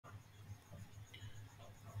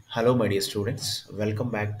Hello, my dear students. Welcome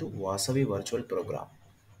back to Vasavi Virtual Program.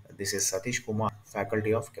 This is Satish Kumar,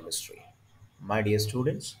 Faculty of Chemistry. My dear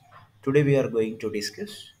students, today we are going to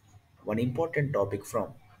discuss one important topic from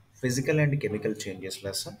Physical and Chemical Changes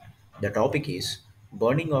lesson. The topic is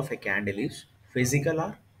burning of a candle is physical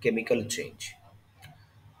or chemical change.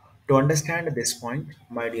 To understand this point,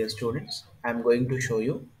 my dear students, I am going to show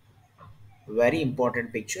you very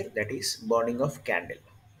important picture that is burning of candle.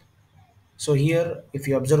 So here, if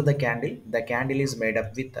you observe the candle is made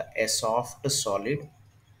up with a soft solid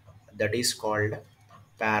that is called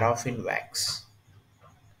paraffin wax.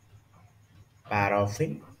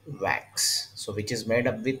 Paraffin wax. So which is made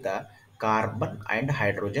up with carbon and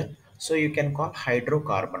hydrogen. So you can call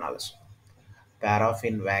hydrocarbon also.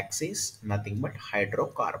 Paraffin wax is nothing but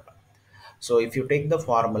hydrocarbon. So if you take the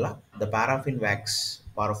formula, the paraffin wax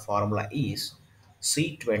formula is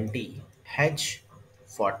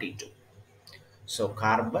C20H42. So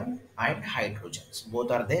carbon and hydrogens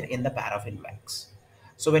both are there in the paraffin wax.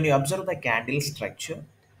 So when you observe the candle structure,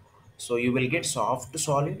 so you will get soft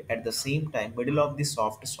solid at the same time middle of the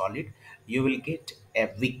soft solid you will get a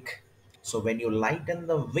wick. So when you lighten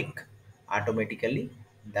the wick, automatically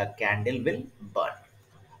the candle will burn.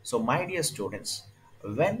 So my dear students,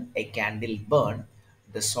 when a candle burn,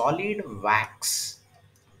 the solid wax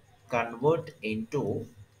convert into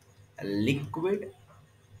a liquid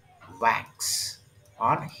wax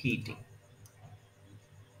on heating.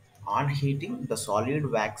 On heating, the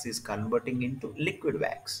solid wax is converting into liquid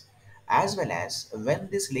wax. As well as when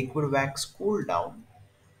this liquid wax cool down,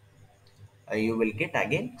 you will get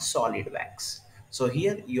again solid wax. So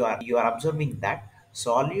here you are observing that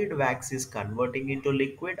solid wax is converting into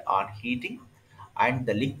liquid on heating, and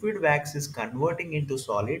the liquid wax is converting into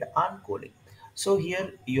solid on cooling. So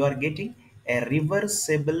here you are getting a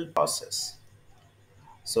reversible process.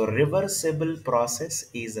 So reversible process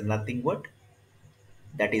is nothing but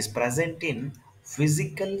that is present in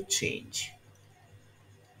physical change.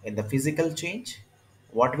 In the physical change,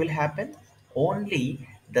 what will happen? Only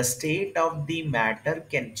the state of the matter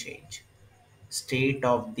can change. State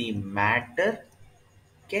of the matter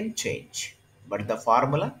can change, but the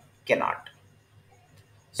formula cannot.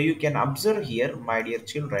 So you can observe here, my dear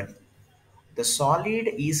children, the solid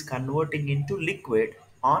is converting into liquid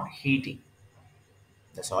on heating.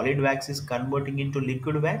 The solid wax is converting into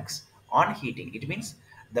liquid wax on heating. It means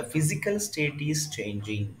the physical state is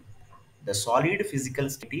changing. The solid physical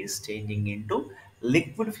state is changing into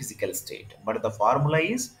liquid physical state. But the formula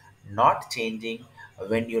is not changing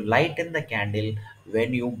when you lighten the candle,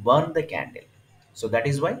 when you burn the candle. So that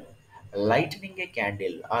is why lightening a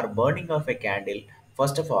candle or burning of a candle,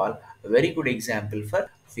 first of all, a very good example for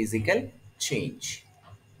physical change.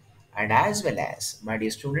 And as well as, my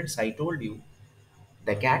dear students, I told you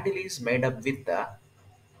the candle is made up with the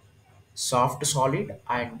soft solid,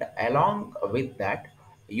 and along with that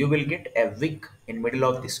you will get a wick in middle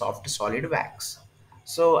of the soft solid wax.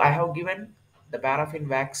 So I have given the paraffin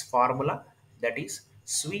wax formula, that is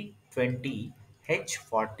sweet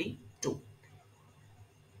 20H42.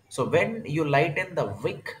 So when you lighten the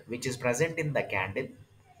wick which is present in the candle,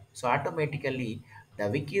 so automatically the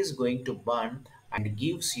wick is going to burn and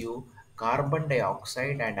gives you carbon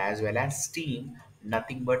dioxide and as well as steam,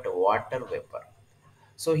 nothing but water vapor.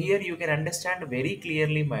 So here you can understand very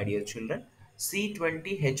clearly, my dear children,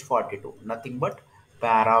 C20H42, nothing but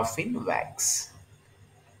paraffin wax.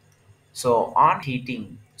 So on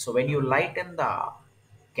heating, so when you lighten the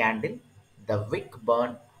candle, the wick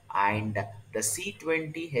burn and the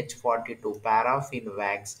C20H42 paraffin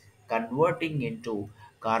wax converting into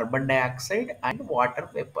carbon dioxide and water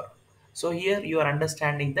vapor. So here you are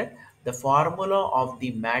understanding that the formula of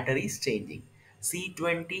the matter is changing.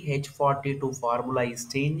 C20H42 formula is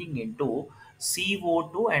changing into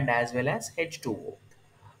CO2 and as well as H2O.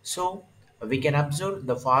 So we can observe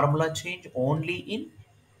the formula change only in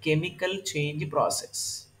chemical change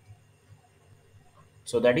process.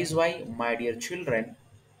 So that is why, my dear children,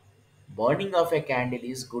 burning of a candle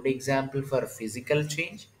is good example for physical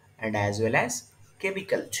change and as well as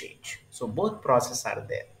chemical change. So both process are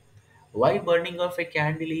there. Why burning of a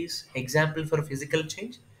candle is example for physical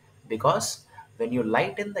change? Because when you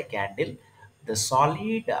lighten the candle, the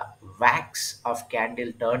solid wax of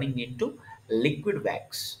candle turning into liquid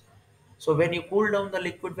wax. So when you cool down the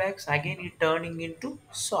liquid wax, again it turning into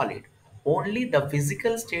solid. Only the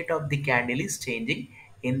physical state of the candle is changing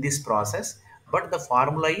in this process, but the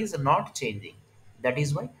formula is not changing. That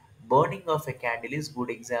is why burning of a candle is good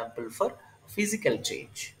example for physical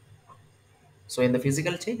change. So in the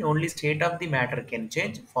physical change, only state of the matter can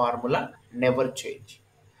change, formula never change.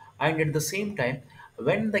 And at the same time,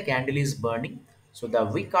 when the candle is burning, So the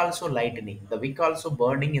wick also lightening, the wick also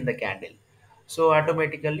burning in the candle. So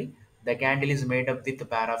automatically the candle is made up with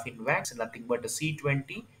paraffin wax, nothing but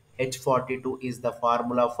C20H42 is the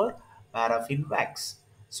formula for paraffin wax.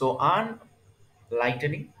 So on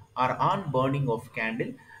lightening or on burning of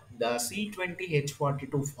candle, the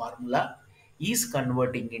C20H42 formula is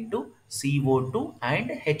converting into CO2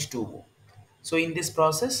 and H2O. So in this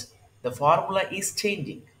process, the formula is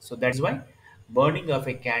changing. So that's why burning of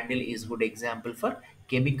a candle is good example for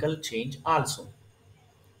chemical change also.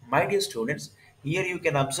 My dear students, here you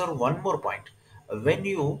can observe one more point. When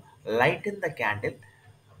you lighten the candle,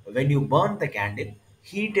 when you burn the candle,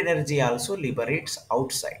 heat energy also liberates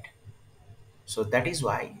outside. So that is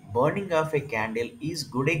why burning of a candle is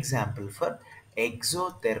good example for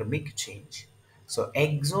exothermic change. So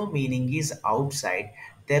exo meaning is outside,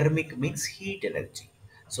 thermic means heat energy.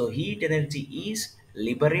 So heat energy is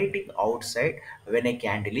liberating outside when a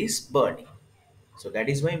candle is burning. So that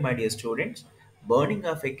is why, my dear students, burning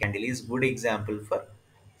of a candle is good example for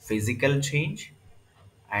physical change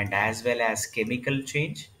and as well as chemical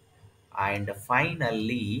change and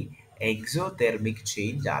finally exothermic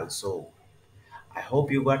change also. I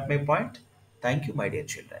hope you got my point. Thank you, my dear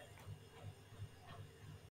children.